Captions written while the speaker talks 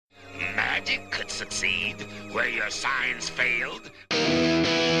magic could succeed where your signs failed.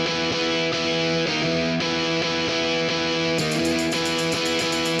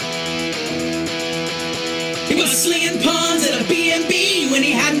 He was slinging pawns at a B&B when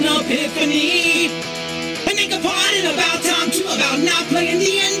he had an epiphany. And they complained about time too, about not playing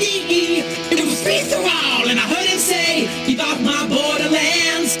D&D. It was free for all, and I heard him say, "Keep off my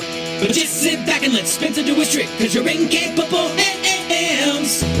borderlands. But just sit back and let Spencer do his trick, cause you're incapable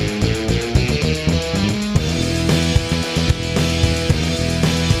hands."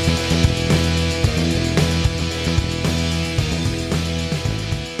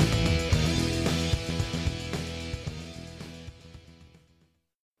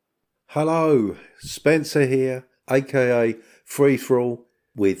 Hello, Spencer here, aka Free For All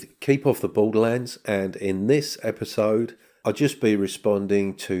with Keep Off the Borderlands, and in this episode I'll just be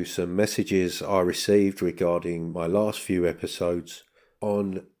responding to some messages I received regarding my last few episodes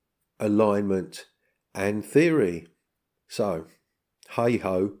on alignment and theory. So, hey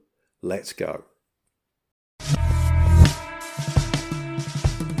ho, let's go.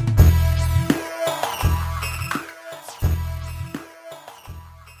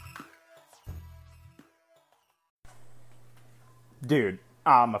 Dude,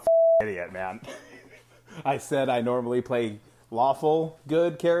 I'm a idiot, man. I said I normally play lawful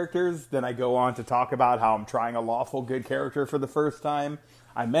good characters, then I go on to talk about how I'm trying a lawful good character for the first time.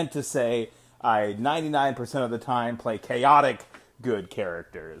 I meant to say I 99% of the time play chaotic good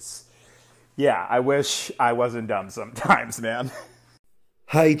characters. Yeah, I wish I wasn't dumb sometimes, man.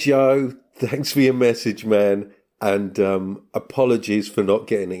 Hey Joe, thanks for your message, man. And apologies for not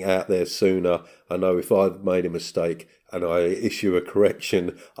getting it out there sooner. I know if I'd made a mistake and I issue a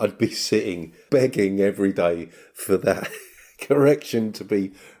correction, I'd be sitting begging every day for that correction to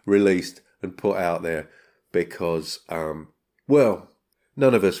be released and put out there because, well,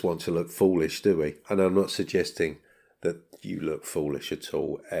 none of us want to look foolish, do we? And I'm not suggesting that you look foolish at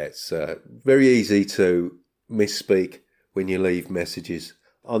all. It's very easy to misspeak when you leave messages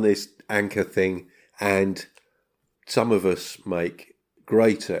on this anchor thing, and some of us make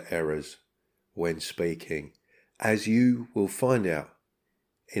greater errors when speaking, as you will find out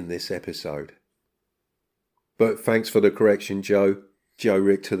in this episode. But thanks for the correction, Joe. Joe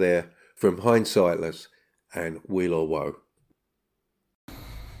Richter there from Hindsightless and Wheel or Woe.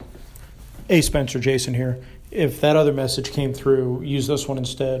 Hey Spencer, Jason here. If that other message came through, use this one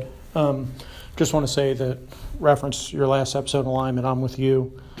instead. Just want to say that reference your last episode alignment, I'm with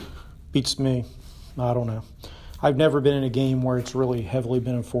you, beats me. I don't know. I've never been in a game where it's really heavily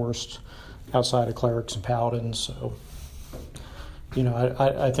been enforced outside of clerics and paladins, so, you know,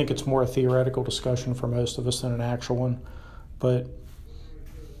 I think it's more a theoretical discussion for most of us than an actual one. But,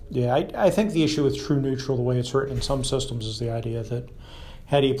 yeah, I think the issue with true neutral, the way it's written in some systems, is the idea that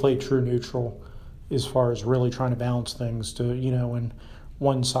how do you play true neutral as far as really trying to balance things to, you know, when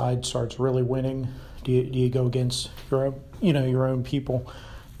one side starts really winning, do you go against your own, you know, your own people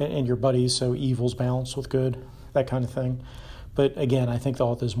and your buddies, so evil's balanced with good, that kind of thing. But again, I think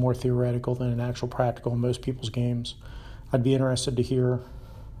all of this is more theoretical than an actual practical in most people's games. I'd be interested to hear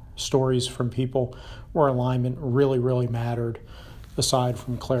stories from people where alignment really, really mattered, aside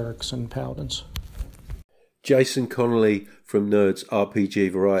from clerics and paladins. Jason Connolly from Nerds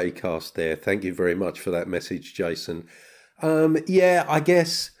RPG Variety Cast there. Thank you very much for that message, Jason. Yeah, I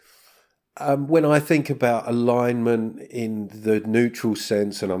guess when I think about alignment in the neutral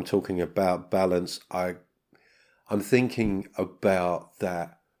sense, and I'm talking about balance, I'm thinking about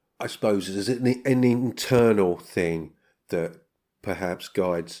that, I suppose, as an internal thing that perhaps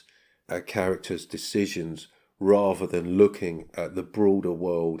guides a character's decisions rather than looking at the broader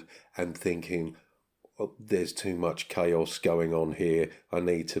world and thinking, oh, there's too much chaos going on here, I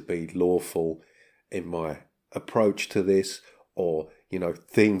need to be lawful in my approach to this, or, you know,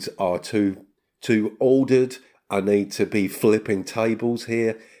 things are too ordered, I need to be flipping tables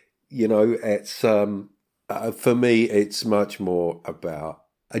here. You know, it's for me, it's much more about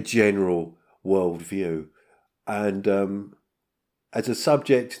a general worldview. And as a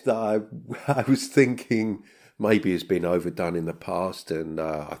subject that I was thinking maybe has been overdone in the past, and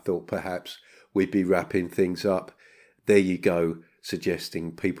I thought perhaps we'd be wrapping things up. There you go,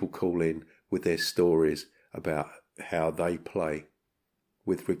 suggesting people call in with their stories about how they play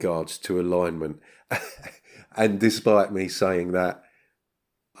with regards to alignment. And despite me saying that,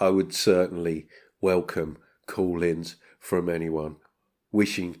 I would certainly welcome call-ins from anyone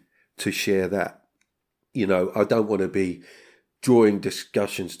wishing to share that. You know, I don't want to be drawing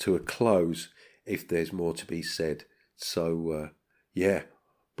discussions to a close if there's more to be said. So, yeah,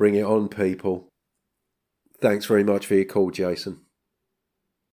 bring it on, people. Thanks very much for your call, Jason.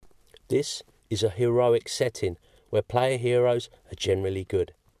 This is a heroic setting where player heroes are generally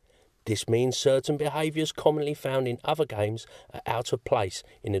good. This means certain behaviours commonly found in other games are out of place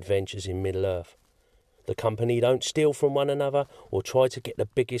in Adventures in Middle-earth. The company don't steal from one another or try to get the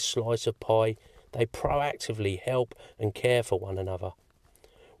biggest slice of pie. They proactively help and care for one another.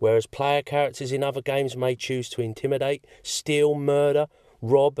 Whereas player characters in other games may choose to intimidate, steal, murder,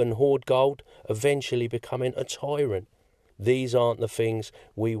 rob and hoard gold, eventually becoming a tyrant. These aren't the things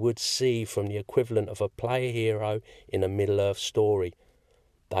we would see from the equivalent of a player hero in a Middle-earth story.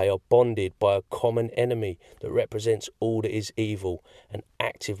 They are bonded by a common enemy that represents all that is evil and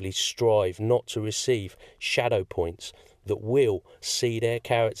actively strive not to receive shadow points that will see their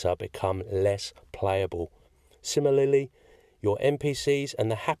character become less playable. Similarly, your NPCs and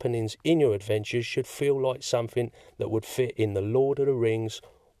the happenings in your adventures should feel like something that would fit in The Lord of the Rings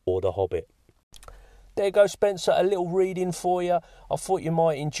or The Hobbit. There you go, Spencer, a little reading for you. I thought you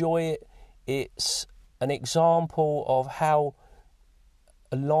might enjoy it. It's an example of how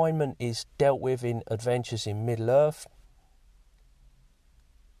alignment is dealt with in Adventures in Middle-earth.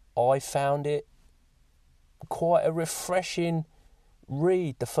 I found it quite a refreshing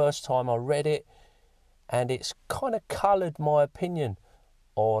read the first time I read it, and it's kind of coloured my opinion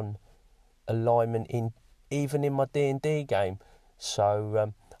on alignment even in my D&D game.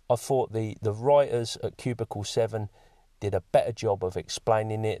 So I thought the writers at Cubicle 7 did a better job of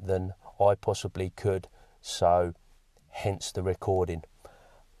explaining it than I possibly could, so hence the recording.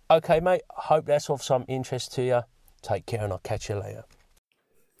 Okay, mate, hope that's of some interest to you. Take care and I'll catch you later.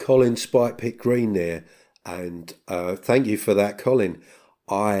 Colin Spike Pit Green there, and thank you for that, Colin.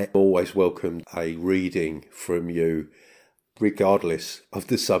 I always welcome a reading from you, regardless of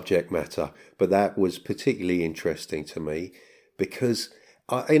the subject matter, but that was particularly interesting to me because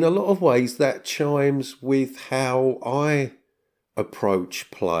in a lot of ways that chimes with how I approach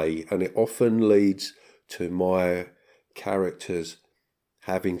play, and it often leads to my characters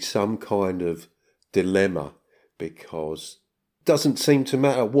having some kind of dilemma, because it doesn't seem to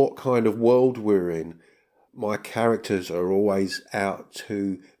matter what kind of world we're in, my characters are always out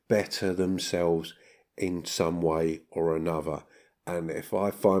to better themselves in some way or another. And if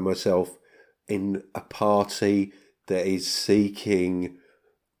I find myself in a party that is seeking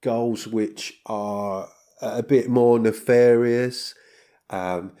goals which are a bit more nefarious,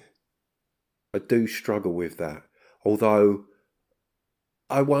 I do struggle with that. Although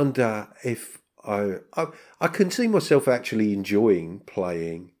I wonder if I can see myself actually enjoying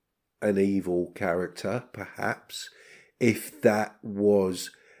playing an evil character, perhaps, if that was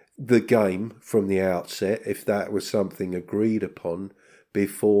the game from the outset, if that was something agreed upon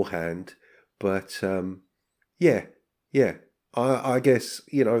beforehand. But yeah, I guess,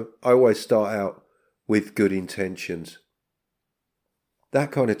 I always start out with good intentions.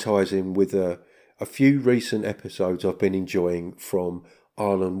 That kind of ties in with a few recent episodes I've been enjoying from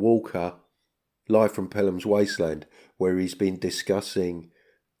Arlen Walker, live from Pelham's Wasteland, where he's been discussing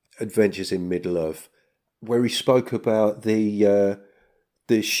Adventures in Middle-earth, where he spoke about the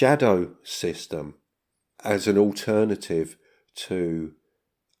shadow system as an alternative to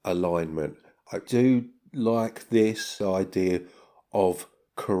alignment. I do like this idea of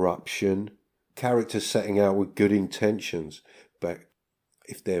corruption, characters setting out with good intentions, but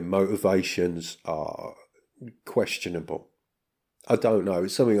if their motivations are questionable. I don't know.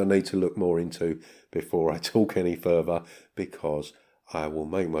 It's something I need to look more into before I talk any further, because I will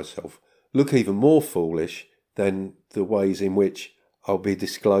make myself look even more foolish than the ways in which I'll be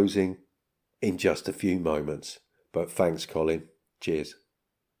disclosing in just a few moments. But thanks, Colin. Cheers.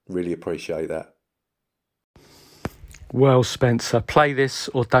 Really appreciate that. Well, Spencer, play this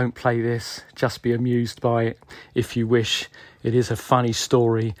or don't play this. Just be amused by it if you wish. It is a funny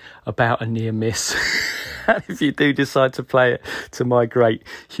story about a near miss. And if you do decide to play it, to my great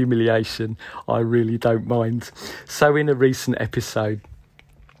humiliation, I really don't mind. So in a recent episode,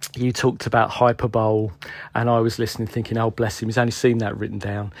 you talked about hyperbole, and I was listening thinking, oh, bless him, he's only seen that written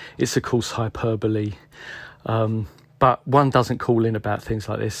down. It's, of course, hyperbole. But one doesn't call in about things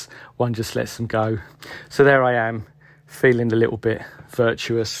like this. One just lets them go. So there I am, feeling a little bit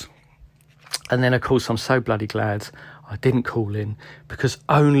virtuous. And then, of course, I'm so bloody glad I didn't call in, because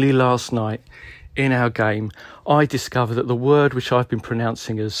only last night in our game, I discovered that the word which I've been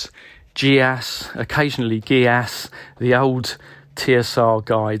pronouncing as Gias, occasionally Gias, the old TSR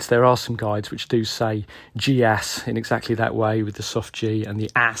guides, there are some guides which do say Gias in exactly that way, with the soft G and the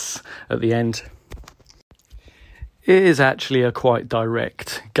ass at the end. It is actually a quite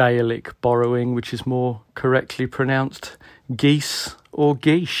direct Gaelic borrowing, which is more correctly pronounced geese or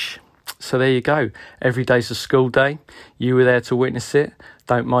geesh. So there you go. Every day's a school day. You were there to witness it.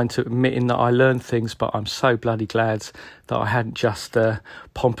 don't mind to admitting that I learned things, but I'm so bloody glad that I hadn't just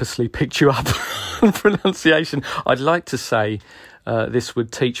pompously picked you up on pronunciation. I'd like to say this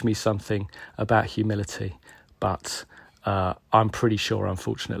would teach me something about humility, but I'm pretty sure,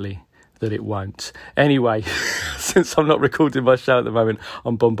 unfortunately, that it won't. Anyway, since I'm not recording my show at the moment,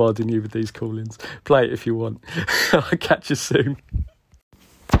 I'm bombarding you with these call-ins. Play it if you want. I'll catch you soon.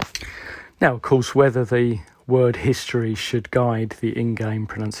 Now, of course, whether the word history should guide the in-game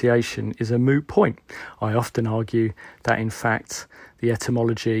pronunciation is a moot point. I often argue that, in fact, the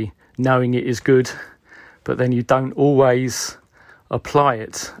etymology, knowing it is good, but then you don't always apply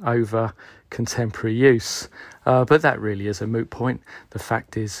it over contemporary use. But that really is a moot point. The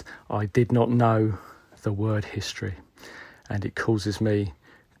fact is, I did not know the word history, and it causes me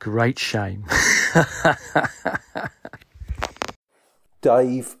great shame.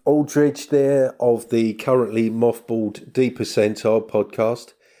 Dave Aldridge there of the currently mothballed D Percentile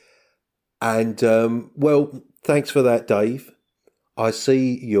podcast. And, well, thanks for that, Dave. I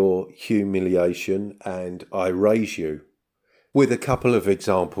see your humiliation and I raise you with a couple of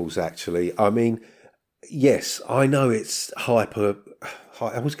examples, actually. I mean, yes, I know it's I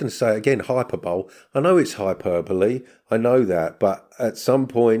was going to say again, hyperbole. I know it's hyperbole. I know that. But at some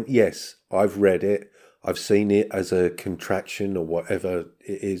point, yes, I've read it. I've seen it as a contraction or whatever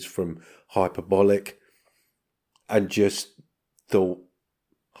it is from hyperbolic and just thought,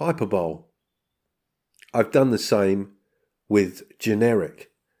 hyperbole. I've done the same with generic.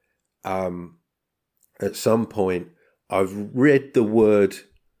 At some point, I've read the word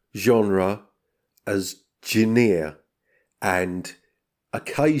genre as genre, and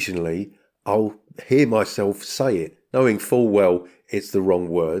occasionally I'll hear myself say it, knowing full well it's the wrong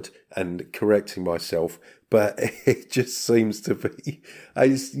word, and correcting myself, but it just seems to be,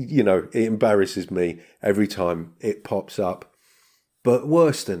 it embarrasses me every time it pops up. But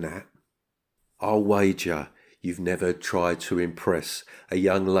worse than that, I'll wager you've never tried to impress a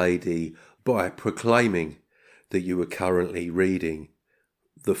young lady by proclaiming that you were currently reading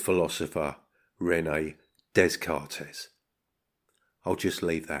the philosopher René Descartes. I'll just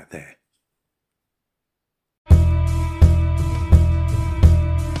leave that there.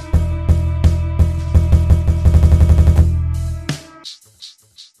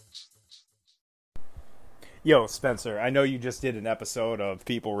 Yo, Spencer, I know you just did an episode of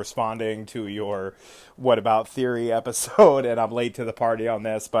people responding to your What About Theory episode, and I'm late to the party on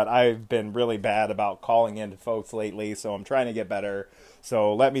this, but I've been really bad about calling in to folks lately, so I'm trying to get better.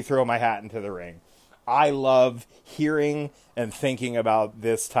 So let me throw my hat into the ring. I love hearing and thinking about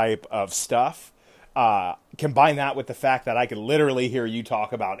this type of stuff. Combine that with the fact that I could literally hear you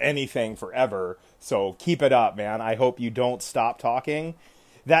talk about anything forever, so keep it up, man. I hope you don't stop talking.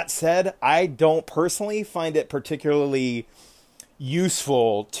 That said, I don't personally find it particularly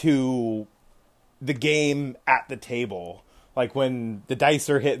useful to the game at the table. Like when the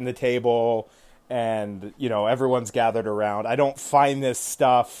dice are hitting the table and, everyone's gathered around. I don't find this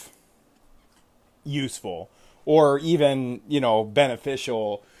stuff useful or even,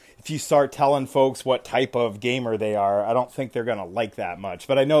 beneficial. If you start telling folks what type of gamer they are, I don't think they're going to like that much.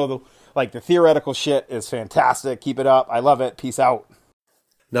 But I know the theoretical shit is fantastic. Keep it up. I love it. Peace out.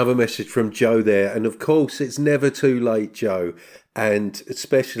 Another message from Joe there. And of course, it's never too late, Joe. And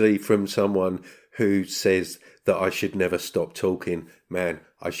especially from someone who says that I should never stop talking. Man,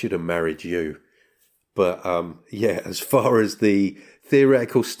 I should have married you. But as far as the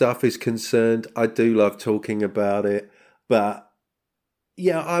theoretical stuff is concerned, I do love talking about it. But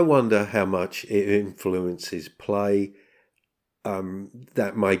yeah, I wonder how much it influences play.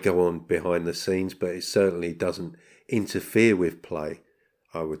 That may go on behind the scenes, but it certainly doesn't interfere with play.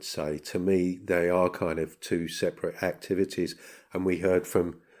 I would say. To me, they are kind of two separate activities. And we heard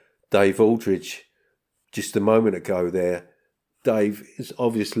from Dave Aldridge just a moment ago there. Dave is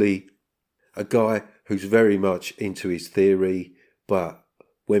obviously a guy who's very much into his theory, but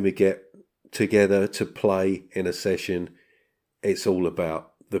when we get together to play in a session, it's all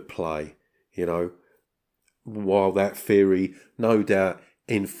about the play, While that theory no doubt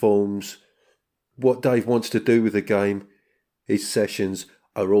informs what Dave wants to do with the game, his sessions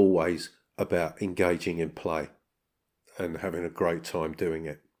are always about engaging in play and having a great time doing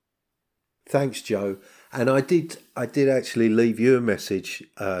it. Thanks, Joe. And I did actually leave you a message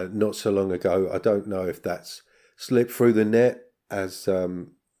not so long ago. I don't know if that's slipped through the net as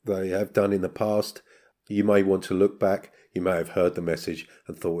they have done in the past. You may want to look back. You may have heard the message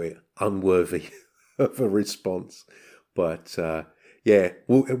and thought it unworthy of a response. But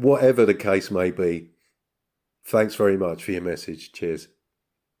whatever the case may be, thanks very much for your message. Cheers.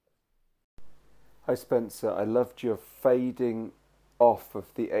 Hi Spencer, I loved your fading off of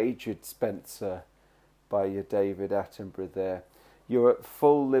The Aged Spencer by your David Attenborough there. You're at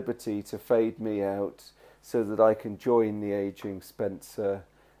full liberty to fade me out so that I can join the aging Spencer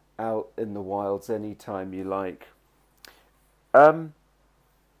out in the wilds anytime you like. I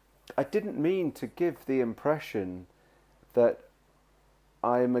didn't mean to give the impression that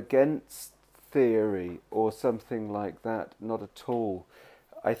I'm against theory or something like that, not at all.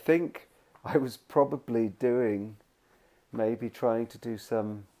 I think I was probably maybe trying to do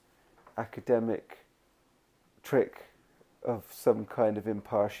some academic trick of some kind of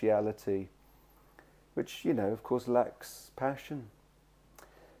impartiality, which, of course lacks passion.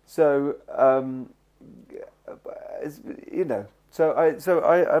 So, I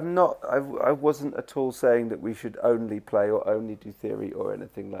wasn't at all saying that we should only play or only do theory or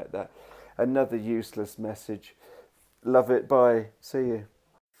anything like that. Another useless message. Love it. Bye. See you.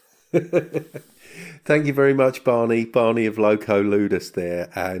 Thank you very much, Barney of Loco Ludus there.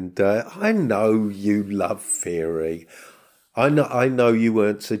 And I know you love theory. I know you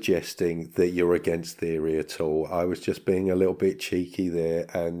weren't suggesting that you're against theory at all. I was just being a little bit cheeky there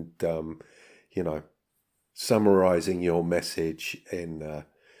and, summarising your message in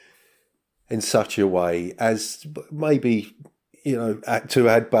such a way as maybe, to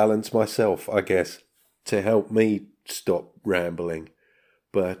add balance myself, I guess, to help me stop rambling.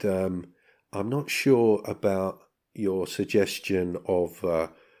 But I'm not sure about your suggestion of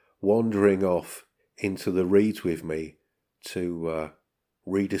wandering off into the reeds with me to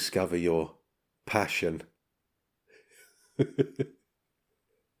rediscover your passion.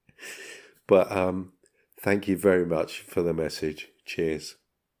 But thank you very much for the message. Cheers.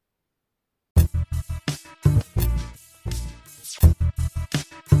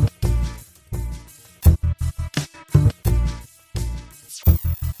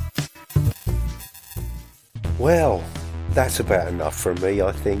 Well, that's about enough from me,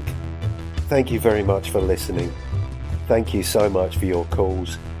 I think. Thank you very much for listening. Thank you so much for your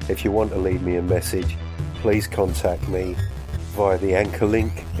calls. If you want to leave me a message, please contact me via the anchor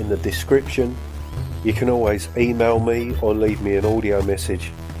link in the description. You can always email me or leave me an audio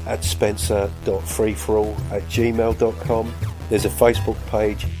message at spencer.freeforall@gmail.com. There's a Facebook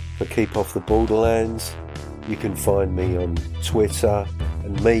page for Keep Off the Borderlands. You can find me on Twitter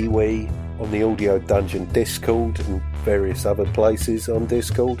and MeWe, on the Audio Dungeon Discord and various other places on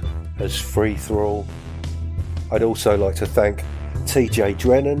Discord as Free For All. I'd also like to thank TJ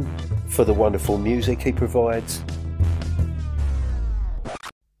Drennan for the wonderful music he provides.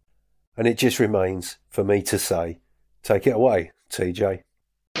 And it just remains for me to say, take it away, TJ.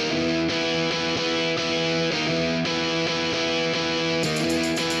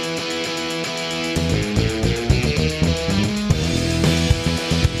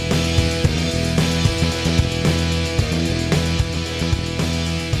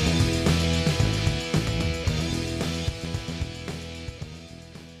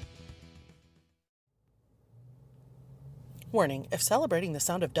 Warning, if celebrating the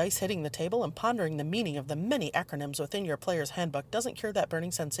sound of dice hitting the table and pondering the meaning of the many acronyms within your player's handbook doesn't cure that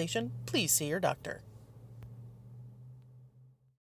burning sensation, please see your doctor.